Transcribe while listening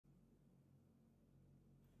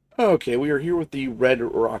Okay, we are here with the Red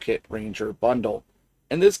Rocket Ranger bundle.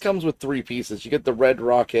 And this comes with three pieces. You get the Red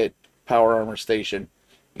Rocket Power Armor Station,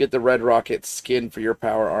 you get the Red Rocket skin for your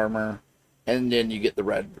power armor, and then you get the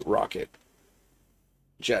Red Rocket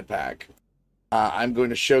Jetpack. I'm going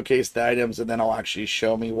to showcase the items, and then I'll actually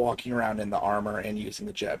show me walking around in the armor and using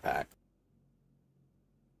the jetpack.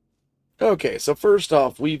 Okay, so first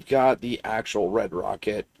off, we've got the actual Red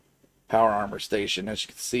Rocket Power Armor Station. As you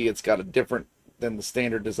can see, it's got a different than the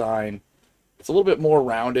standard design. It's a little bit more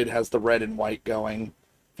rounded, has the red and white going.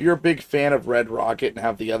 If you're a big fan of Red Rocket and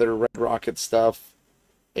have the other Red Rocket stuff,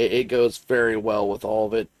 it goes very well with all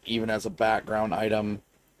of it, even as a background item.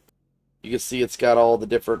 You can see it's got all the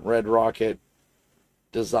different Red Rocket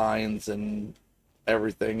designs and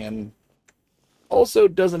everything, and also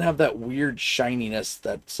doesn't have that weird shininess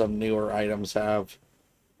that some newer items have.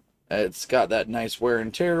 It's got that nice wear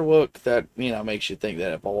and tear look that, makes you think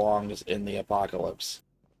that it belongs in the apocalypse.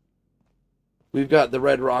 We've got the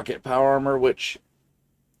Red Rocket Power Armor, which,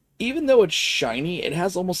 even though it's shiny, it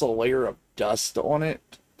has almost a layer of dust on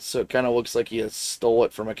it, so it kind of looks like you stole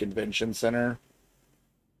it from a convention center.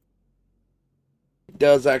 It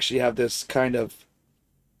does actually have this kind of,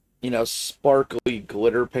 sparkly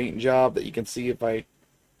glitter paint job that you can see if I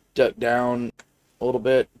duck down a little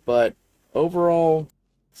bit, but overall,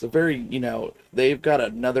 it's a very, they've got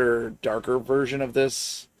another darker version of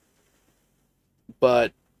this,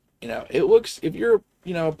 but, it looks, if you're,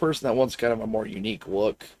 a person that wants kind of a more unique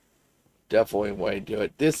look, definitely a way to do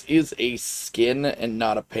it. This is a skin and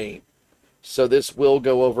not a paint, so this will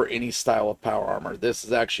go over any style of power armor. This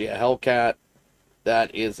is actually a Hellcat.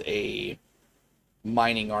 That is a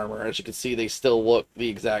mining armor. As you can see, they still look the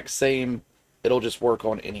exact same. It'll just work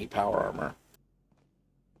on any power armor.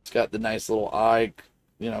 It's got the nice little eye,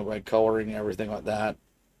 red coloring and everything like that.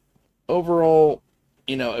 Overall,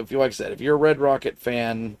 if you, like I said, if you're a Red Rocket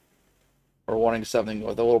fan or wanting something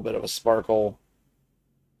with a little bit of a sparkle,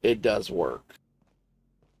 it does work.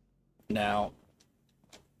 Now,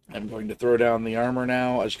 I'm going to throw down the armor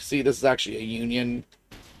now. As you can see, this is actually a Union,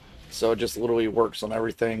 so it just literally works on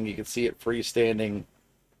everything. You can see it freestanding.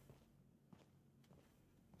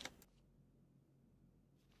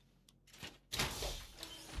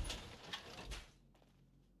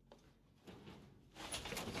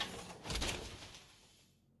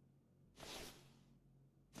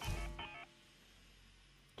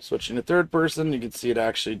 Switching to third person, you can see it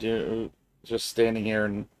actually just standing here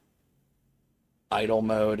in idle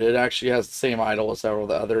mode. It actually has the same idle as several of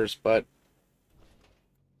the others, but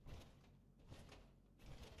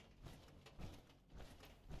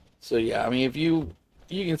so yeah, I mean, if you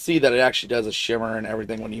can see that it actually does a shimmer and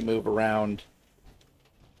everything when you move around.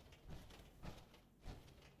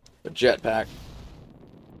 The jetpack.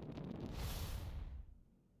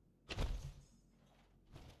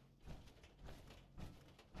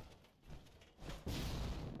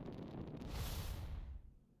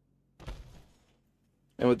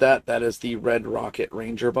 And with that, that is the Red Rocket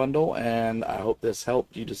Ranger bundle, and I hope this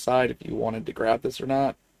helped you decide if you wanted to grab this or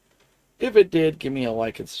not. If it did, give me a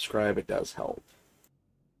like and subscribe. It does help.